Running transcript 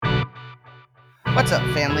What's up,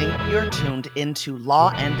 family? You're tuned into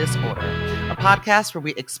Law and Disorder, a podcast where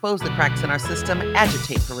we expose the cracks in our system,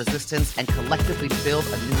 agitate for resistance, and collectively build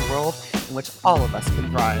a new world in which all of us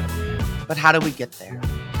can thrive. But how do we get there?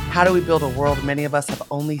 How do we build a world many of us have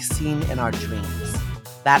only seen in our dreams?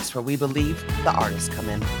 That's where we believe the artists come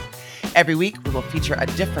in. Every week, we will feature a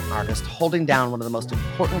different artist holding down one of the most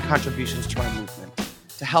important contributions to our movement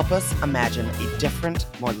to help us imagine a different,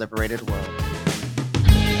 more liberated world.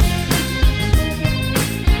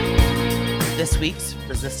 This week's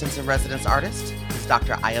Resistance in Residence artist is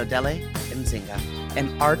Dr. Ayodele Nzinga,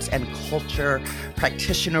 an arts and culture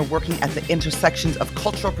practitioner working at the intersections of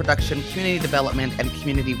cultural production, community development, and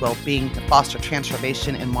community well-being to foster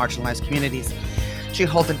transformation in marginalized communities. She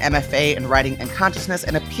holds an MFA in Writing and Consciousness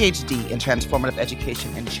and a PhD in Transformative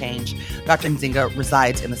Education and Change. Dr. Nzinga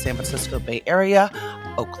resides in the San Francisco Bay Area,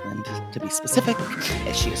 Oakland to be specific,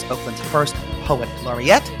 as she is Oakland's first poet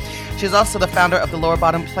laureate. She is also the founder of the Lower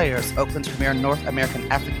Bottom Players, Oakland's premier North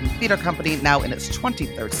American African theater company, now in its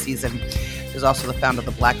 23rd season. She is also the founder of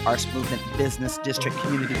the Black Arts Movement Business District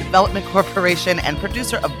Community Development Corporation and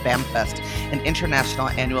producer of BAMFest, an international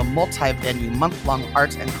annual multi-venue month-long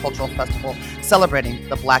arts and cultural festival celebrating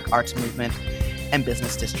the Black Arts Movement and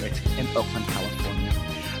Business District in Oakland, California.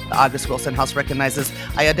 The August Wilson House recognizes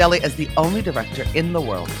Ayodele as the only director in the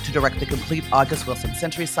world to direct the complete August Wilson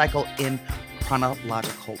Century Cycle in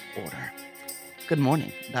chronological order. Good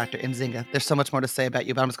morning, Dr. Nzinga. There's so much more to say about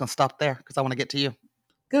you, but I'm just going to stop there because I want to get to you.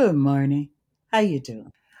 Good morning. How you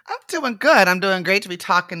doing? I'm doing good. I'm doing great to be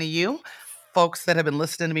talking to you. Folks that have been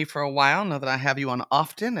listening to me for a while know that I have you on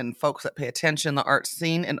often, and folks that pay attention in the art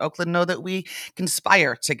scene in Oakland know that we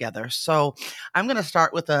conspire together. So I'm going to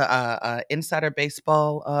start with a insider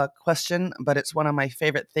baseball question, but it's one of my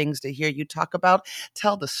favorite things to hear you talk about.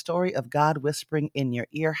 Tell the story of God whispering in your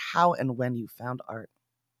ear, how and when you found art.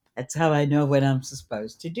 That's how I know what I'm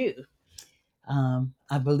supposed to do.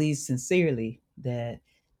 I believe sincerely that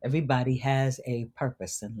everybody has a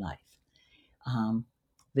purpose in life. Um,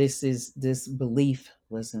 this belief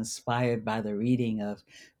was inspired by the reading of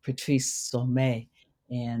Patrice Sommet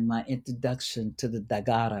and my introduction to the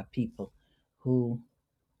Dagara people, who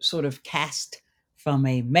sort of cast from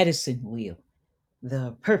a medicine wheel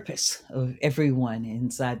the purpose of everyone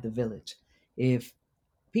inside the village. If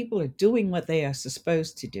people are doing what they are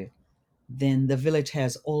supposed to do, then the village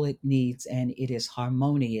has all it needs and it is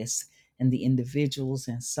harmonious, and the individuals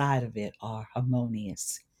inside of it are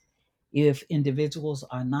harmonious. If individuals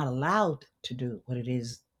are not allowed to do what it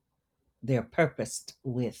is they're purposed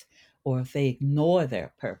with, or if they ignore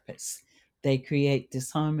their purpose, they create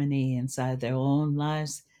disharmony inside their own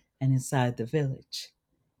lives and inside the village.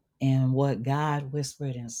 And what God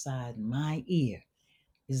whispered inside my ear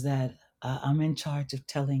is that I'm in charge of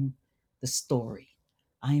telling the story.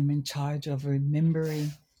 I am in charge of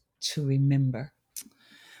remembering to remember.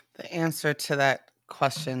 The answer to that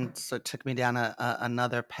question so took me down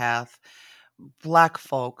another path. Black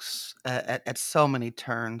folks at so many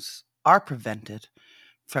turns are prevented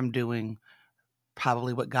from doing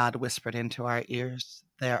probably what God whispered into our ears.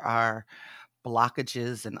 There are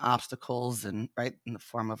blockages and obstacles, and right in the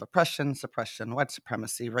form of oppression, suppression, white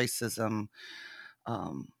supremacy, racism.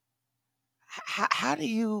 Um, how do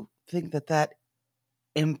you think that that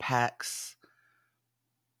impacts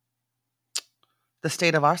the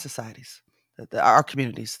state of our societies, our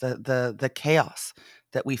communities, the chaos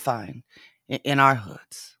that we find in our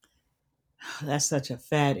hoods? That's such a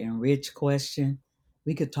fat and rich question.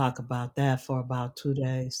 We could talk about that for about 2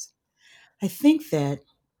 days. I think that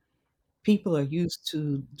people are used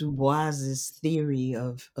to Du Bois's theory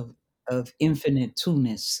of infinite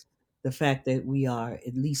two-ness, the fact that we are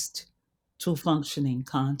at least two functioning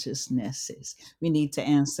consciousnesses. We need to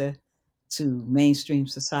answer to mainstream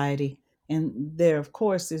society. And there, of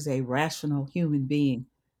course, is a rational human being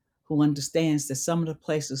who understands that some of the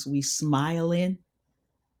places we smile in,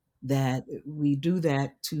 that we do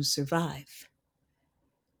that to survive.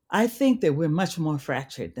 I think that we're much more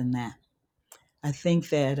fractured than that. I think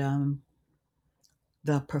that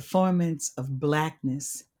the performance of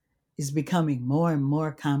Blackness is becoming more and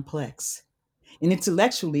more complex. And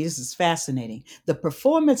intellectually, this is fascinating. The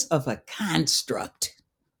performance of a construct,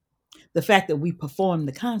 the fact that we perform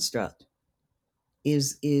the construct,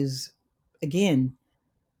 is again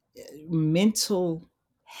mental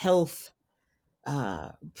health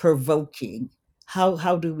provoking.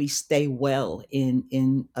 How do we stay well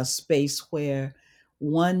in a space where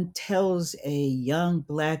one tells a young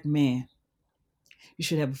Black man, you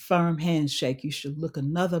should have a firm handshake. You should look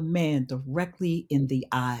another man directly in the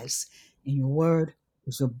eyes. And your word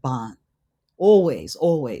is your bond. Always,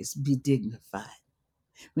 always be dignified.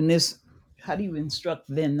 When this How do you instruct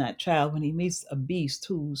then that child when he meets a beast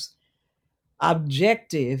whose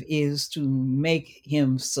objective is to make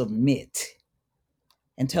him submit?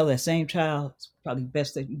 And tell that same child it's probably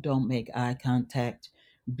best that you don't make eye contact,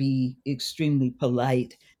 be extremely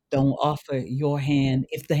polite, don't offer your hand.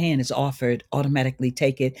 If the hand is offered, automatically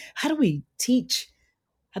take it. How do we teach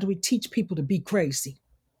people to be crazy?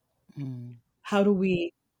 Mm. How do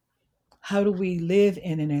we how do we live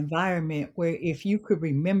in an environment where if you could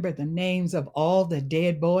remember the names of all the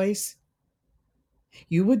dead boys,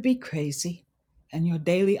 you would be crazy and your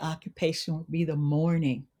daily occupation would be the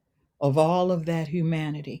mourning of all of that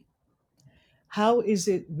humanity? How is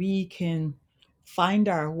it we can find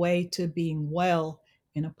our way to being well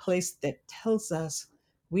in a place that tells us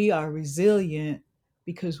we are resilient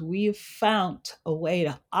because we have found a way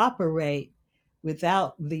to operate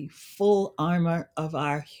without the full armor of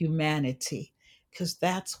our humanity? Because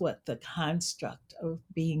that's what the construct of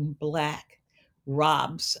being Black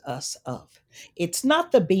robs us of. It's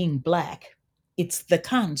not the being Black, it's the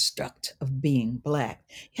construct of being Black.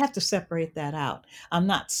 You have to separate that out. I'm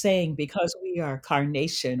not saying because we are a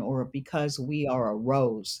carnation or because we are a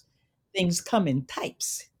rose, things come in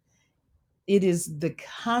types. It is the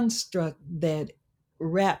construct that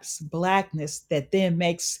wraps Blackness that then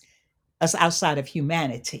makes us outside of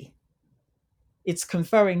humanity. It's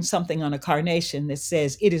conferring something on a carnation that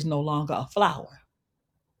says it is no longer a flower.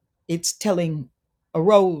 It's telling a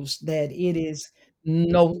rose that it is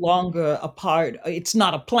no longer a part, it's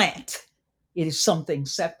not a plant, it is something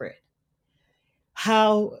separate.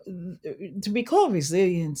 How to be called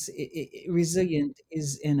resilient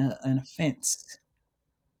is an offense.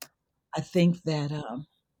 I think that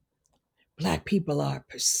Black people are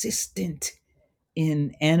persistent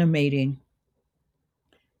in animating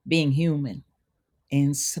being human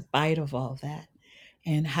in spite of all that,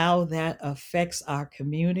 and how that affects our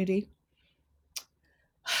community.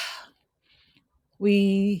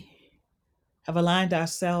 We have aligned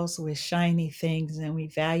ourselves with shiny things and we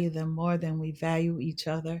value them more than we value each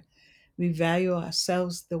other. We value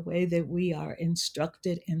ourselves the way that we are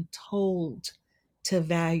instructed and told to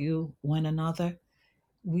value one another.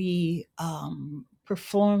 We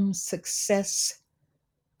perform success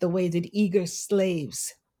the way that eager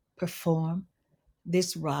slaves perform.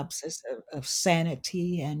 This robs us of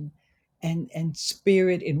sanity and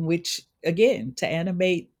spirit in which, again, to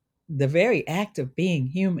animate the very act of being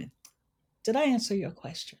human. Did I answer your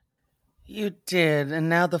question? You did. And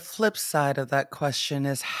now the flip side of that question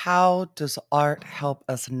is how does art help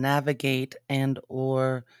us navigate and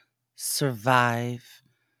or survive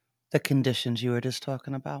the conditions you were just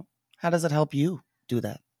talking about? How does it help you do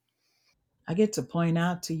that? I get to point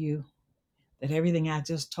out to you that everything I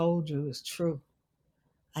just told you is true.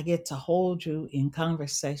 I get to hold you in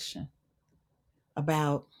conversation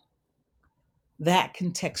about that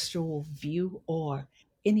contextual view or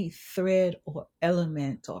any thread or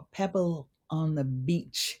element or pebble on the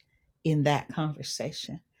beach in that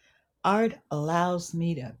conversation. Art allows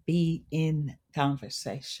me to be in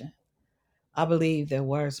conversation. I believe that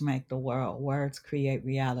words make the world, words create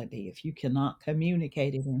reality. If you cannot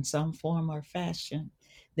communicate it in some form or fashion,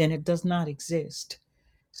 then it does not exist.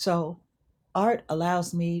 So, art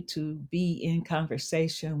allows me to be in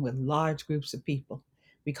conversation with large groups of people.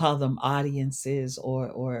 We call them audiences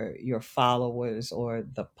or your followers or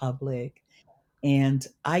the public. And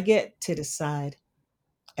I get to decide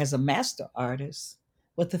as a master artist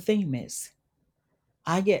what the theme is.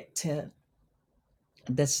 I get to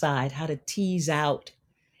decide how to tease out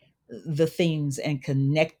the themes and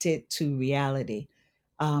connect it to reality.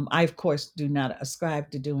 I, of course, do not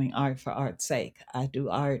ascribe to doing art for art's sake. I do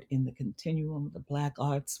art in the continuum of the Black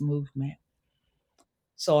arts movement.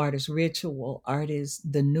 So, art is ritual, art is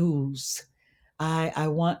the news. I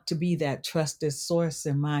want to be that trusted source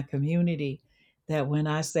in my community that when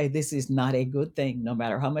I say this is not a good thing, no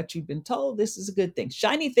matter how much you've been told, this is a good thing.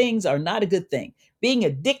 Shiny things are not a good thing. Being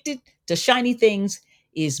addicted to shiny things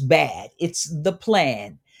is bad, it's the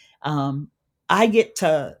plan. Um, I get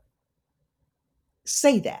to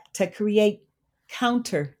say that, to create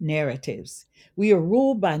counter narratives. We are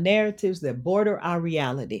ruled by narratives that border our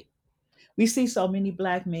reality. We see so many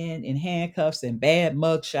Black men in handcuffs and bad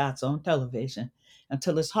mugshots on television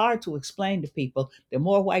until it's hard to explain to people that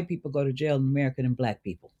more white people go to jail in America than Black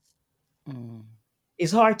people. Mm.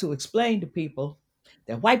 It's hard to explain to people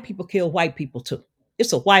that white people kill white people too.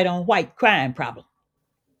 It's a white on white crime problem.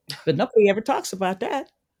 But nobody ever talks about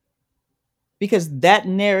that because that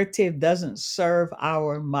narrative doesn't serve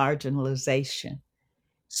our marginalization.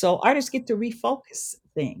 So artists get to refocus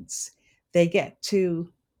things. They get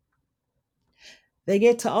to they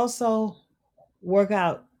get to also work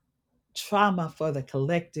out trauma for the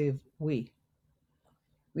collective we.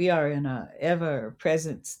 We are in a ever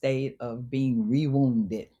present state of being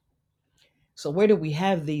rewounded. So where do we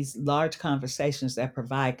have these large conversations that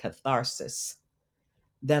provide catharsis,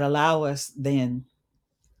 that allow us then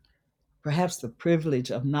perhaps the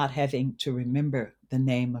privilege of not having to remember the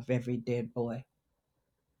name of every dead boy,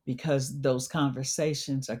 because those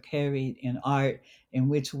conversations are carried in art in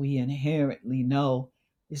which we inherently know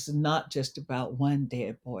this is not just about one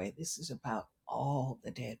dead boy, this is about all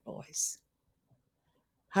the dead boys.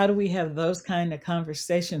 How do we have those kind of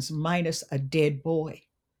conversations minus a dead boy?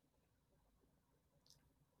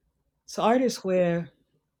 So art is where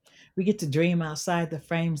we get to dream outside the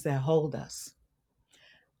frames that hold us.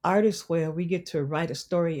 Art is where we get to write a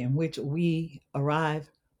story in which we arrive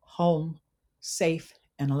home safe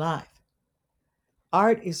and alive.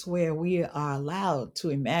 Art is where we are allowed to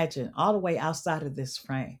imagine all the way outside of this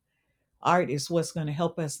frame. Art is what's going to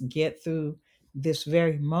help us get through this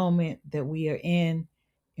very moment that we are in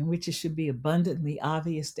which it should be abundantly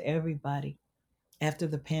obvious to everybody after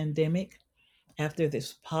the pandemic, after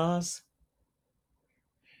this pause,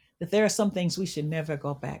 that there are some things we should never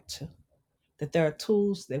go back to, that there are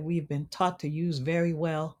tools that we've been taught to use very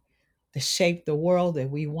well to shape the world that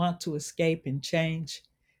we want to escape and change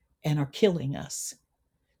and are killing us.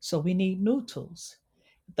 So we need new tools.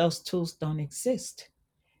 Those tools don't exist.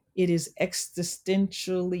 It is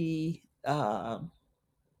existentially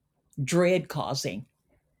dread causing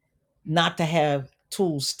not to have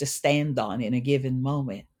tools to stand on in a given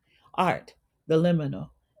moment. Art, the liminal,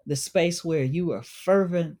 the space where you are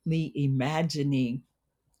fervently imagining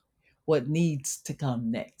what needs to come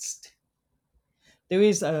next. There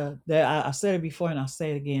is I said it before and I'll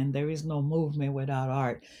say it again, there is no movement without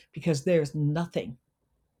art because there's nothing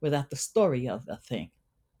without the story of the thing.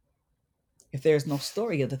 If there's no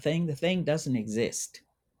story of the thing doesn't exist.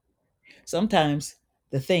 Sometimes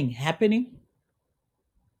the thing happening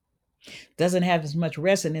doesn't have as much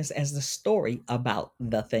resonance as the story about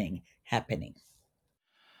the thing happening.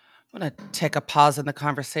 I'm going to take a pause in the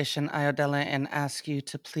conversation, Ayodele, and ask you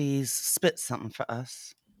to please spit something for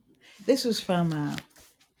us. This was from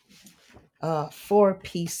a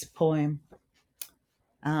four-piece poem.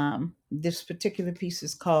 This particular piece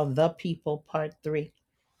is called The People, Part 3.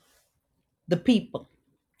 The people,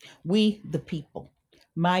 we the people,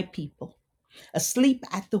 my people, asleep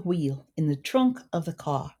at the wheel in the trunk of the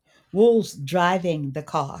car, wolves driving the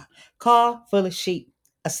car full of sheep,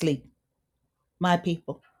 asleep. My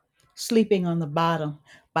people, sleeping on the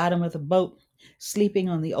bottom of the boat, sleeping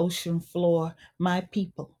on the ocean floor, my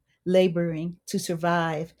people, laboring to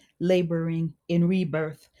survive, laboring in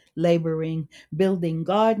rebirth, laboring, building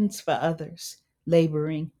gardens for others,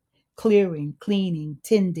 laboring, clearing, cleaning,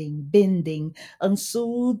 tending, bending,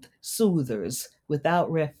 unsoothed soothers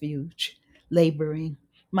without refuge, laboring,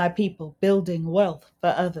 my people, building wealth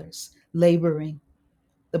for others, laboring,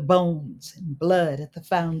 the bones and blood at the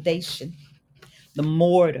foundation, the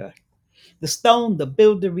mortar, the stone the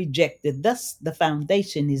builder rejected. Thus, the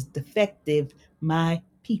foundation is defective. My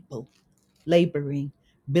people, laboring,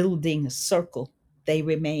 building a circle, they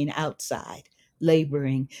remain outside,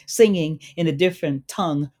 laboring, singing in a different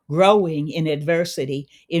tongue, growing in adversity,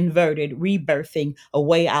 inverted, rebirthing a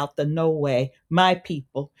way out the no way. My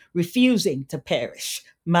people, refusing to perish.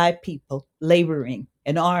 My people, laboring,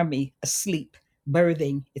 an army asleep,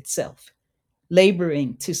 birthing itself,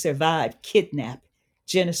 laboring to survive kidnap,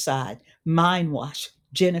 genocide, mind wash,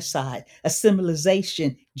 genocide,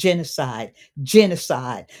 assimilation, genocide,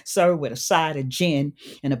 genocide, served with a side of gin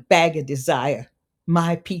and a bag of desire.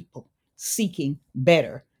 My people seeking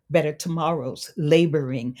better tomorrows,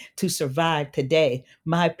 laboring to survive today.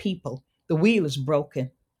 My people, the wheel is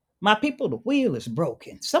broken. My people, the wheel is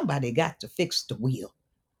broken. Somebody got to fix the wheel.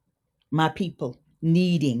 My people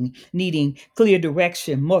needing clear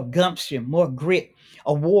direction, more gumption, more grit,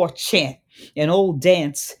 a war chant, an old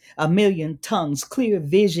dance, a million tongues, clear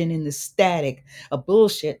vision in the static, a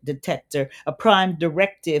bullshit detector, a prime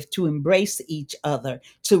directive to embrace each other,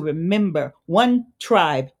 to remember one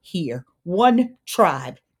tribe here, one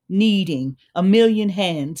tribe needing a million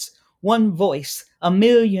hands, one voice, a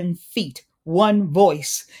million feet, one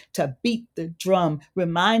voice to beat the drum,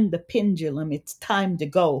 remind the pendulum it's time to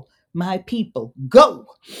go. My people, go!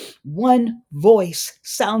 One voice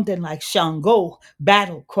sounding like Shango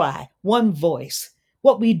battle cry. One voice.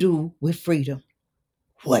 What we do with freedom.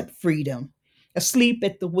 What freedom? Asleep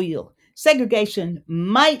at the wheel. Segregation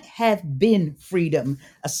might have been freedom.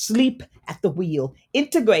 Asleep at the wheel.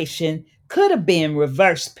 Integration could have been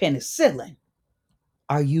reverse penicillin.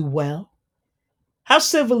 Are you well? How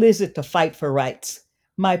civil is it to fight for rights?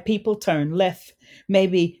 My people turn left.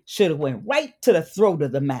 Maybe should have went right to the throat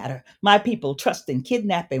of the matter. My people trust in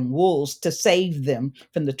kidnapping wolves to save them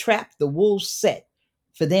from the trap the wolves set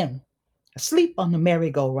for them. Asleep on the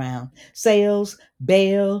merry-go-round. Sales,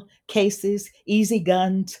 bail, cases, easy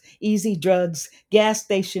guns, easy drugs, gas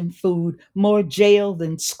station food, more jail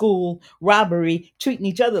than school, robbery, treating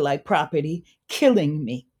each other like property, killing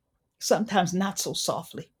me. Sometimes not so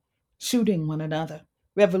softly, shooting one another.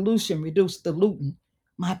 Revolution reduced to looting.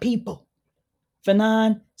 My people.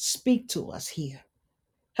 Fanon, speak to us here.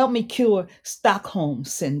 Help me cure Stockholm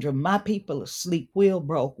syndrome. My people asleep, wheel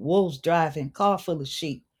broke, wolves driving, car full of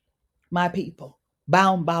sheep. My people,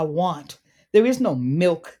 bound by want. There is no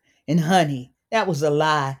milk and honey. That was a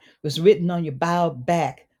lie. It was written on your bowed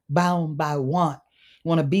back, bound by want.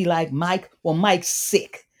 Want to be like Mike? Well, Mike's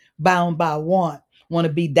sick, bound by want. Want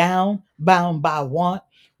to be down, bound by want.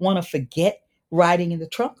 Want to forget, riding in the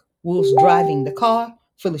trunk, wolves driving the car,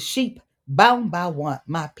 full of sheep, bound by want.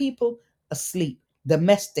 My people asleep,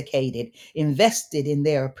 domesticated, invested in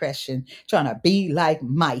their oppression, trying to be like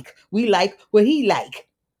Mike. We like what he like.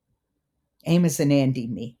 Amos and Andy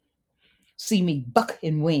me. See me buck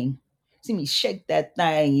and wing. See me shake that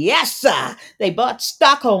thing. Yes, sir. They bought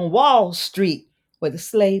stock on Wall Street where the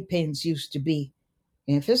slave pens used to be.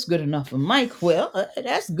 And if it's good enough for Mike, well,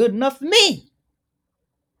 that's good enough for me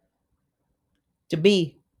to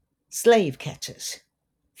be slave catchers.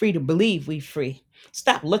 Free to believe we free.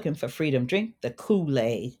 Stop looking for freedom. Drink the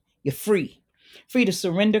Kool-Aid. You're free. Free to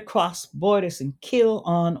surrender, cross borders, and kill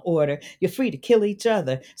on order. You're free to kill each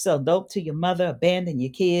other, sell dope to your mother, abandon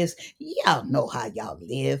your kids. Y'all know how y'all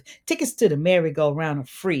live. Tickets to the merry-go-round are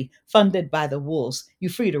free, funded by the wolves.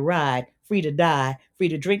 You're free to ride, free to die, free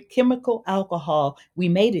to drink chemical alcohol. We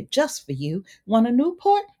made it just for you. Want a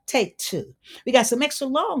Newport? Take two. We got some extra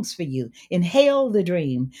longs for you. Inhale the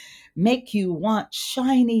dream. Make you want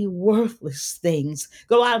shiny, worthless things.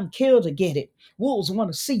 Go out and kill to get it. Wolves want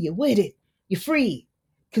to see you with it. You're free.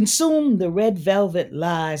 Consume the red velvet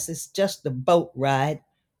lies. It's just a boat ride.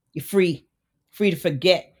 You're free. Free to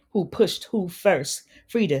forget who pushed who first.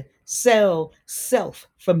 Free to sell self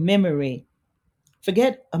for memory.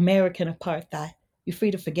 Forget American apartheid. You're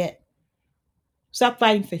free to forget. Stop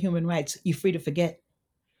fighting for human rights. You're free to forget.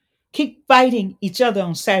 Keep fighting each other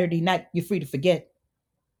on Saturday night. You're free to forget.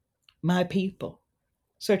 My people,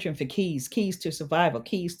 searching for keys, keys to survival,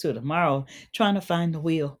 keys to tomorrow, trying to find the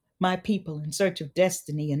wheel. My people in search of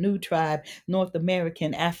destiny, a new tribe, North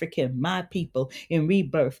American, African, my people in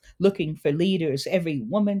rebirth, looking for leaders. Every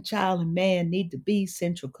woman, child, and man need to be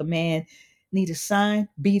central command. Need a sign?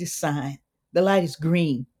 Be the sign. The light is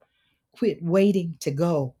green. Quit waiting to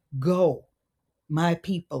go. Go, my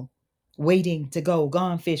people, waiting to go,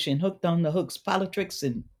 gone fishing, hooked on the hooks, politics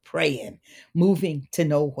and praying, moving to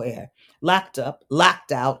nowhere, locked up,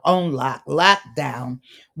 locked out, on lock, locked down,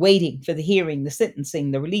 waiting for the hearing, the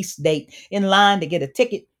sentencing, the release date, in line to get a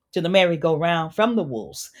ticket to the merry-go-round from the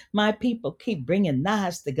wolves. My people keep bringing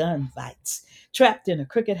knives to gun fights, trapped in a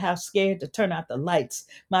cricket house, scared to turn out the lights.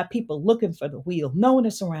 My people looking for the wheel, knowing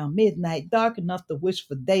it's around midnight, dark enough to wish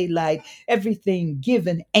for daylight. Everything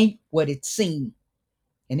given ain't what it seemed,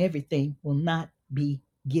 and everything will not be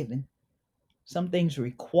given. Some things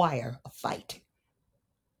require a fight.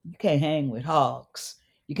 You can't hang with hogs.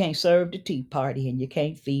 You can't serve the tea party, and you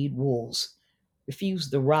can't feed wolves. Refuse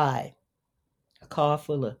to ride a car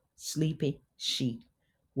full of sleepy sheep.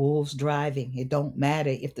 Wolves driving. It don't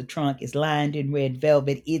matter if the trunk is lined in red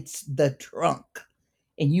velvet. It's the trunk.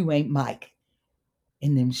 And you ain't Mike.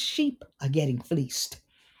 And them sheep are getting fleeced.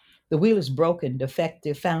 The wheel is broken,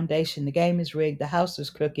 defective, foundation. The game is rigged. The house is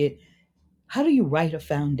crooked. How do you write a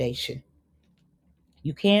foundation?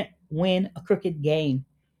 You can't win a crooked game,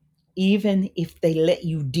 even if they let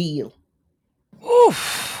you deal.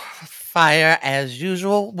 Oof. Fire as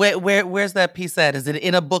usual. Where's that piece at? Is it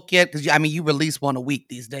in a book yet? Because I mean, you release one a week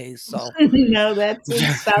these days, so. No, that's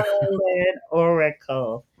in Solid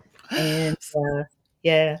Oracle. And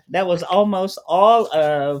yeah, that was almost all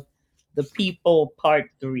of the People Part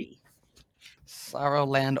 3.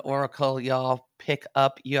 Sorrowland Oracle, y'all pick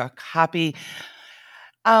up your copy.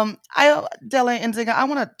 Della Nzinga, I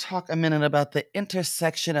want to talk a minute about the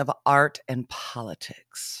intersection of art and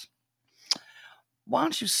politics. Why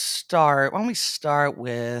don't we start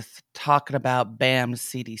with talking about BAM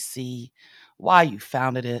CDC, why you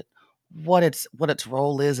founded it, what its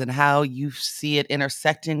role is, and how you see it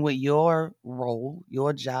intersecting with your role,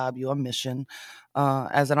 your job, your mission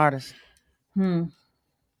as an artist. Hmm.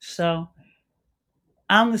 So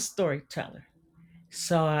I'm the storyteller.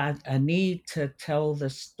 So I need to tell the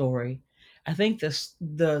story. I think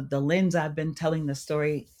the lens I've been telling the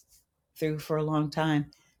story through for a long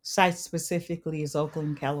time. Site specifically is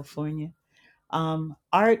Oakland, California.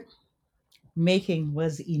 Art making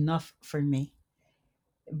was enough for me,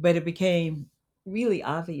 but it became really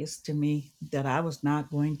obvious to me that I was not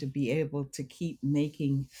going to be able to keep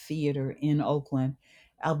making theater in Oakland,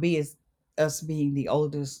 albeit us being the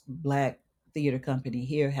oldest Black theater company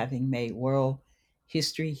here, having made world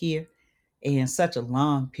history here and such a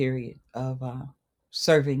long period of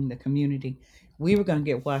serving the community. We were going to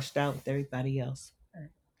get washed out with everybody else.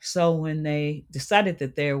 So when they decided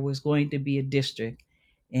that there was going to be a district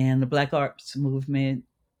and the Black Arts Movement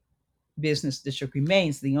Business District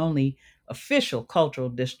remains the only official cultural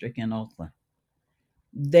district in Oakland.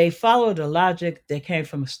 They followed a logic that came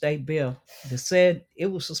from a state bill that said it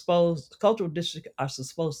was supposed cultural districts are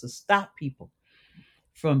supposed to stop people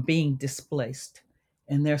from being displaced,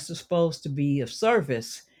 and they're supposed to be of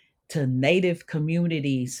service to native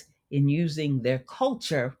communities in using their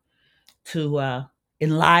culture to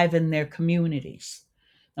enliven their communities.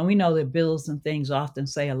 And we know that bills and things often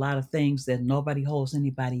say a lot of things that nobody holds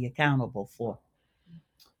anybody accountable for.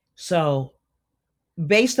 So,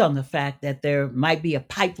 based on the fact that there might be a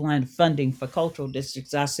pipeline of funding for cultural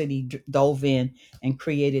districts, our city dove in and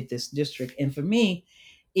created this district. And for me,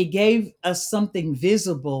 it gave us something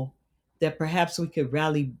visible that perhaps we could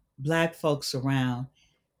rally Black folks around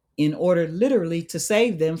in order literally to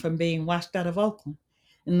save them from being washed out of Oakland.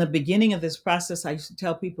 In the beginning of this process, I used to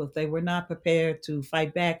tell people if they were not prepared to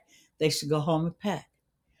fight back, they should go home and pack.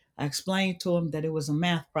 I explained to them that it was a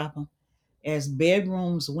math problem. As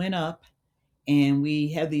bedrooms went up, and we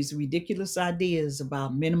have these ridiculous ideas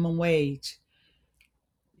about minimum wage.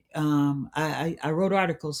 I wrote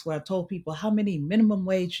articles where I told people how many minimum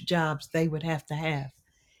wage jobs they would have to have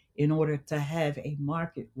in order to have a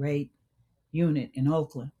market rate unit in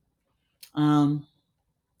Oakland. Um,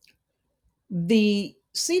 the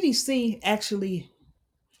CDC actually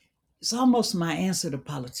is almost my answer to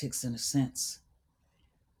politics in a sense.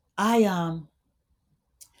 I um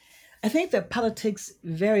I think that politics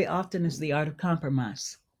very often is the art of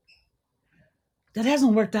compromise. That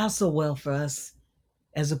hasn't worked out so well for us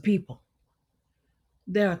as a people.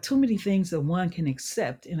 There are too many things that one can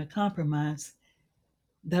accept in a compromise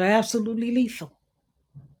that are absolutely lethal.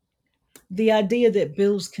 The idea that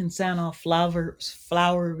bills can sound all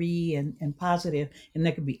flowery and positive, and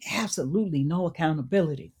there could be absolutely no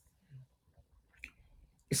accountability.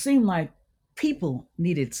 It seemed like people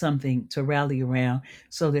needed something to rally around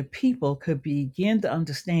so that people could begin to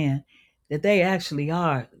understand that they actually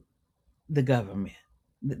are the government.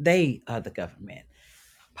 They are the government.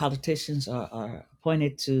 Politicians are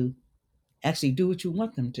appointed to actually do what you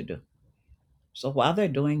want them to do. So while they're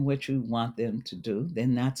doing what you want them to do,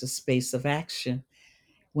 then that's a space of action.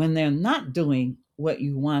 When they're not doing what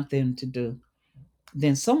you want them to do,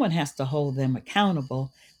 then someone has to hold them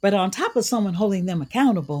accountable. But on top of someone holding them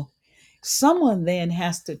accountable, someone then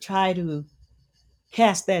has to try to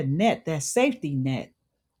cast that net, that safety net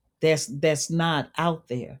that's not out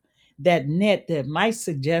there. That net that might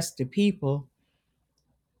suggest to people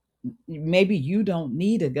maybe you don't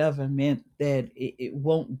need a government that it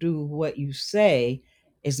won't do what you say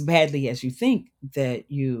as badly as you think that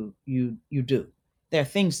you do. There are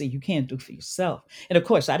things that you can't do for yourself, and of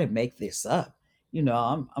course I didn't make this up.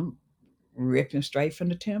 I'm ripping straight from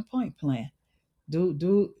the 10-point plan.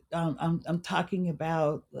 I'm talking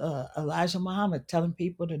about Elijah Muhammad telling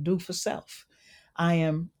people to do for self. I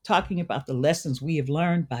am talking about the lessons we have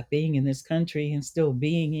learned by being in this country and still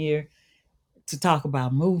being here to talk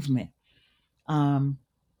about movement. um,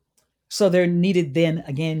 so there needed then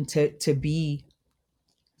again to be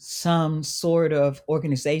some sort of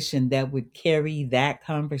organization that would carry that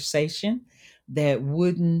conversation, that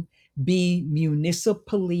wouldn't be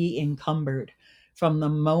municipally encumbered. From the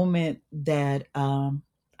moment that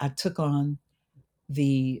I took on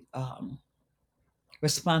the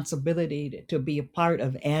responsibility to be a part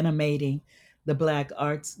of animating the Black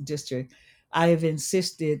Arts District, I have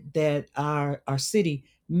insisted that our city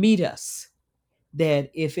meet us,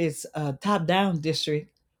 that if it's a top down district,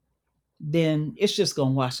 then it's just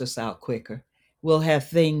going to wash us out quicker. We'll have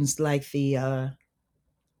things like the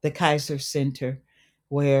Kaiser Center,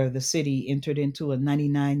 where the city entered into a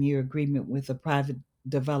 99-year agreement with a private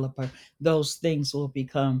developer. Those things will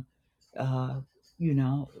become, uh, you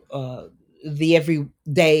know, the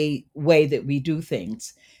everyday way that we do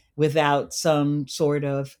things without some sort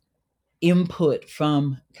of input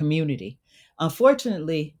from community.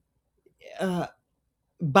 Unfortunately, uh,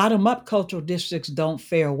 bottom up cultural districts don't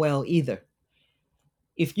fare well either.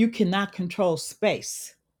 If you cannot control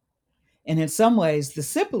space, and in some ways, the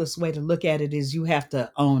simplest way to look at it is you have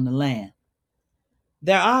to own the land.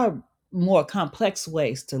 There are more complex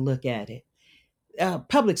ways to look at it.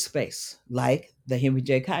 Public space, like the Henry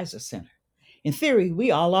J. Kaiser Center. In theory,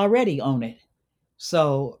 we all already own it.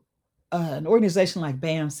 So, an organization like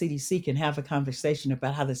BAM CDC can have a conversation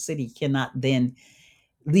about how the city cannot then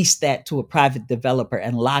lease that to a private developer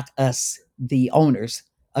and lock us, the owners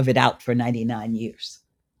of it, out for 99 years.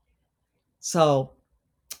 So,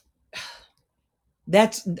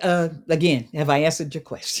 that's, again, have I answered your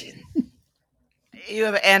question? You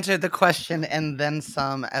have answered the question and then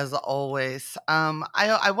some, as always.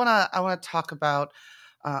 I wanna talk about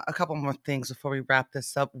a couple more things before we wrap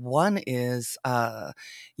this up. One is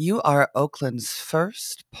you are Oakland's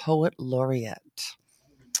first poet laureate.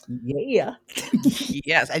 Yeah.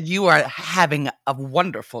 Yes, and you are having a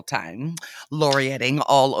wonderful time laureating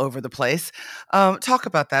all over the place. Talk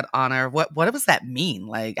about that honor. What does that mean?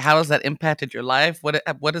 Like, how has that impacted your life? What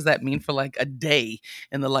does that mean for like a day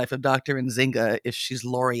in the life of Dr. Nzinga if she's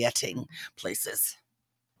laureating places?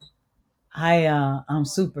 I'm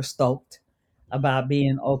super stoked about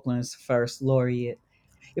being Oakland's first laureate.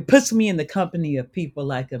 It puts me in the company of people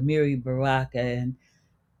like Amiri Baraka and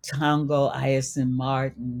Tango Iason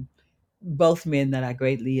Martin, both men that I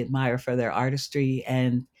greatly admire for their artistry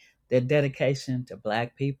and their dedication to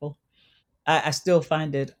Black people. I still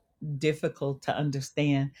find it difficult to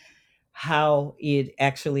understand how it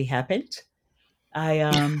actually happened. I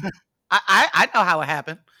I know how it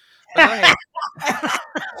happened, but go ahead.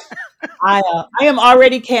 I am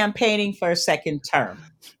already campaigning for a second term,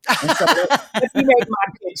 and so let me make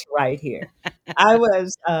my pitch right here. I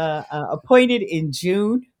was appointed in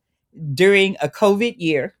June during a COVID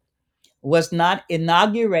year, was not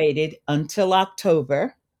inaugurated until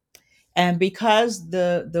October. And because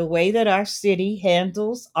the way that our city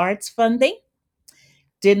handles arts funding,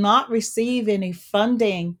 did not receive any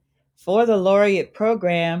funding for the laureate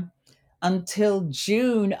program until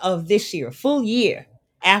June of this year, full year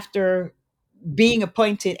after being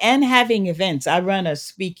appointed and having events. I run a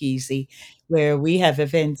speakeasy where we have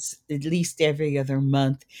events at least every other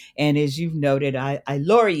month. And as you've noted, I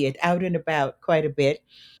laureate out and about quite a bit.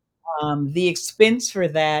 The expense for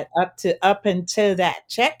that up until that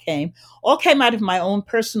check came all came out of my own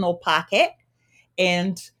personal pocket.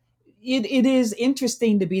 And it is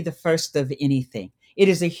interesting to be the first of anything. It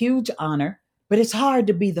is a huge honor, but it's hard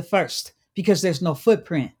to be the first because there's no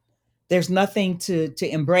footprint. There's nothing to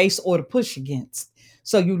embrace or to push against.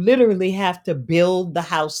 So you literally have to build the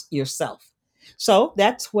house yourself. So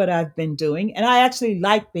that's what I've been doing. And I actually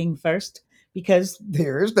like being first because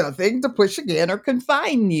there's nothing to push again or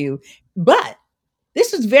confine you. But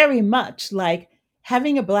this is very much like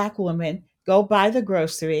having a Black woman go buy the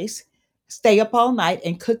groceries, stay up all night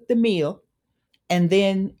and cook the meal. And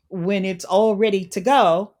then when it's all ready to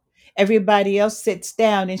go, everybody else sits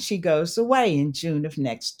down and she goes away in June of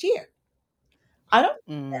next year. I don't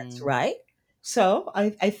think that's Mm. right. So I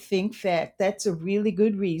think that that's a really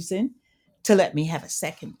good reason to let me have a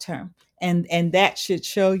second term. And that should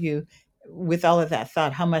show you, with all of that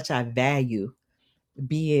thought, how much I value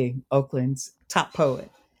being Oakland's top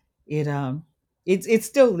poet. It it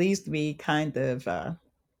still leaves me kind of I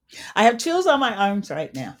have chills on my arms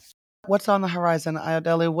right now. What's on the horizon,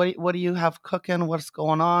 Ayodele? What do you have cooking? What's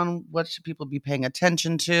going on? What should people be paying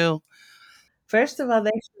attention to? First of all,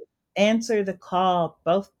 they should answer the call.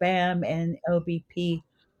 Both BAM and LBP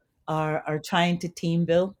are trying to team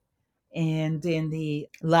build. And in the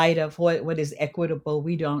light of what is equitable,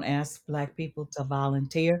 we don't ask Black people to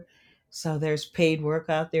volunteer. So there's paid work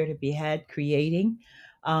out there to be had creating.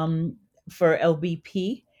 Um, for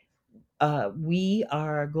LBP, we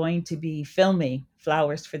are going to be filming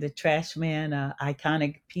Flowers for the Trash Man, an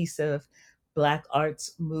iconic piece of Black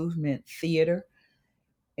arts movement theater.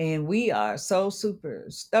 And we are so super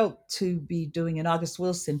stoked to be doing an August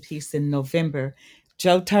Wilson piece in November.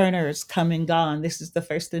 Joe Turner's Come and Gone. This is the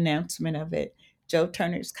first announcement of it. Joe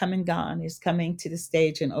Turner's Come and Gone is coming to the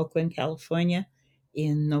stage in Oakland, California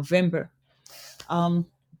in November. Um,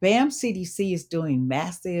 BAM CDC is doing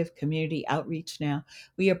massive community outreach now.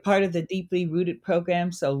 We are part of the Deeply Rooted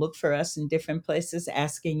program, so look for us in different places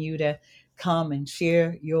asking you to come and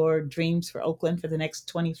share your dreams for Oakland for the next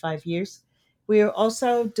 25 years. We are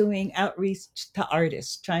also doing outreach to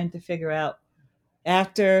artists, trying to figure out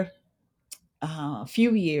after a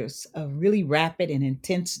few years of really rapid and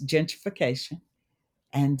intense gentrification,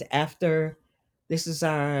 and after this is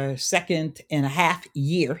our second and a half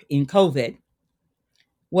year in COVID,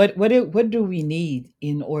 what do we need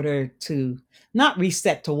in order to not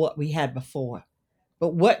reset to what we had before,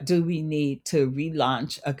 but what do we need to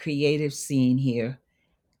relaunch a creative scene here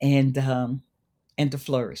and to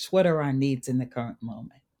flourish? What are our needs in the current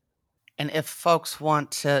moment? And if folks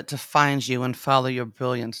want to find you and follow your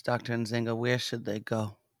brilliance, Dr. Nzinga, where should they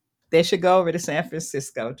go? They should go over to San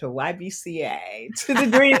Francisco to YBCA to the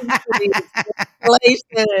Dream Seeds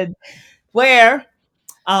installation, where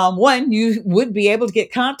one, you would be able to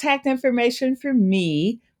get contact information from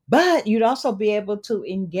me, but you'd also be able to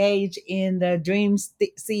engage in the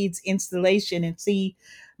Seeds installation and see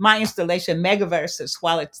my installation, Megaverses,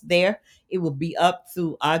 while it's there. It will be up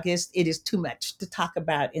through August. It is too much to talk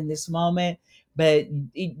about in this moment, but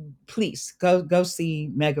please go see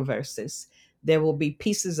Megaverses. There will be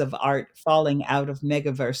pieces of art falling out of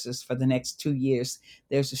Megaverses for the next 2 years.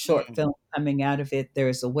 There's a short Mm. film coming out of it. There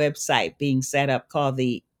is a website being set up called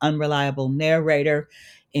The Unreliable Narrator,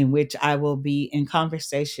 in which I will be in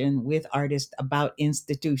conversation with artists about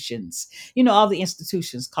institutions. You know, all the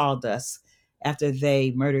institutions called us after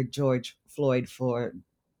they murdered George Floyd for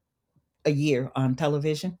a year on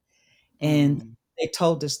television. And Mm. they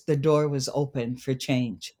told us the door was open for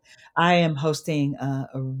change. I am hosting a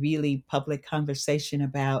really public conversation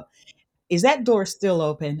about, is that door still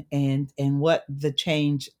open, and what the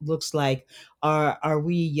change looks like? Are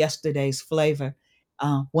we yesterday's flavor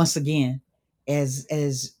once again, as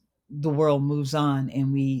the world moves on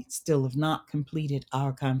and we still have not completed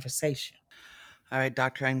our conversation? All right,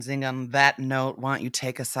 Dr. Nzinga, on that note, why don't you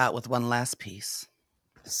take us out with one last piece?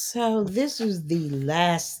 So this is the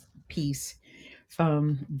last piece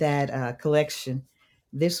from that collection.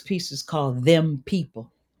 This piece is called "Them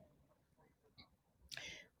People."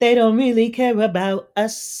 They don't really care about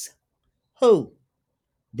us. Who?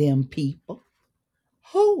 Them people.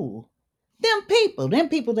 Who? Them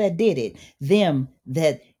people that did it, them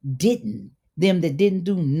that didn't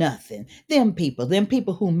do nothing, them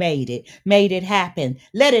people who made it happen,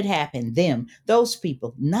 let it happen, those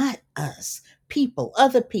people, not us. People,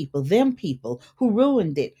 other people, them people who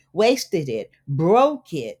ruined it, wasted it,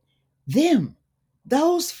 broke it, them.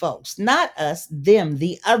 Those folks, not us, them,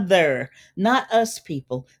 the other, not us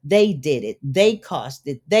people. They did it. They caused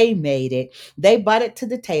it. They made it. They brought it to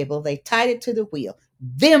the table. They tied it to the wheel.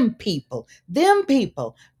 Them people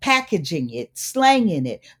packaging it, slanging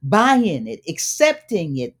it, buying it,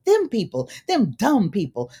 accepting it. Them dumb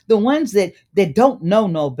people, the ones that don't know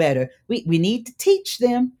no better. We need to teach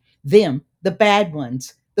them, the bad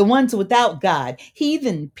ones, the ones without God,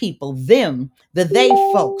 heathen people, them, the they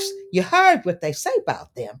folks. You heard what they say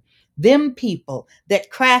about them. Them people that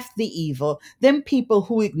craft the evil, them people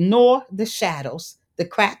who ignore the shadows, the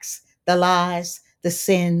cracks, the lies, the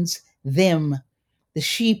sins, them, the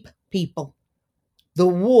sheep people, the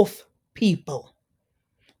wolf people,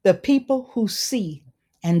 the people who see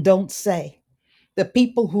and don't say, the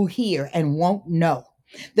people who hear and won't know,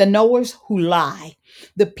 the knowers who lie,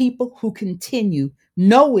 the people who continue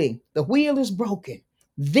knowing the wheel is broken.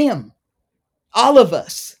 Them, all of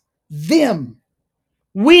us, them,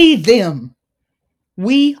 them.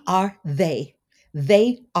 We are they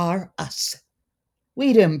are us.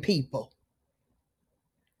 We them people.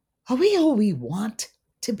 Are we who we want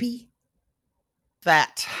to be?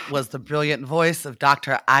 That was the brilliant voice of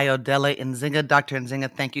Dr. Ayodele Nzinga. Dr.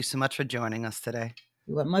 Nzinga, thank you so much for joining us today.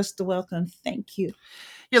 You are most welcome. Thank you.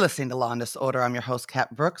 You're listening to Law and Disorder. I'm your host,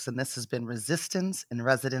 Kat Brooks, and this has been Resistance in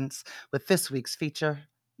Residence with this week's feature,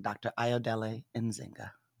 Dr. Ayodele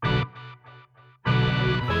Nzinga.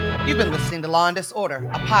 You've been listening to Law and Disorder,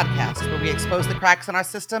 a podcast where we expose the cracks in our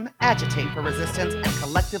system, agitate for resistance, and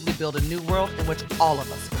collectively build a new world in which all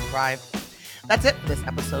of us can thrive. That's it for this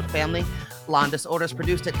episode, family. Law and Disorder is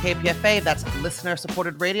produced at KPFA, that's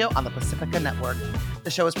listener-supported radio on the Pacifica Network.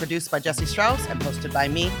 The show is produced by Jesse Strauss and hosted by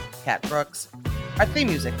me, Kat Brooks. Our theme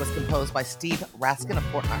music was composed by Steve Raskin of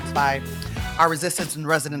Fort Knox 5. Our Resistance in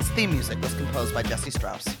Residence theme music was composed by Jesse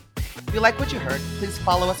Strauss. If you like what you heard, please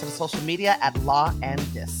follow us on social media at Law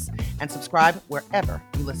and Dis and subscribe wherever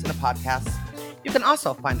you listen to podcasts. You can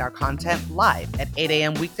also find our content live at 8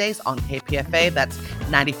 a.m. weekdays on KPFA, that's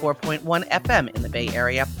 94.1 FM in the Bay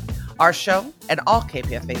Area. Our show and all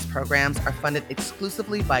KPFA's programs are funded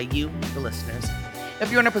exclusively by you, the listeners.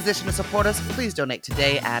 If you're in a position to support us, please donate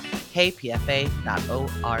today at kpfa.org.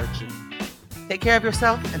 Take care of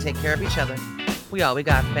yourself and take care of each other. We all we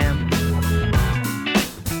got, fam.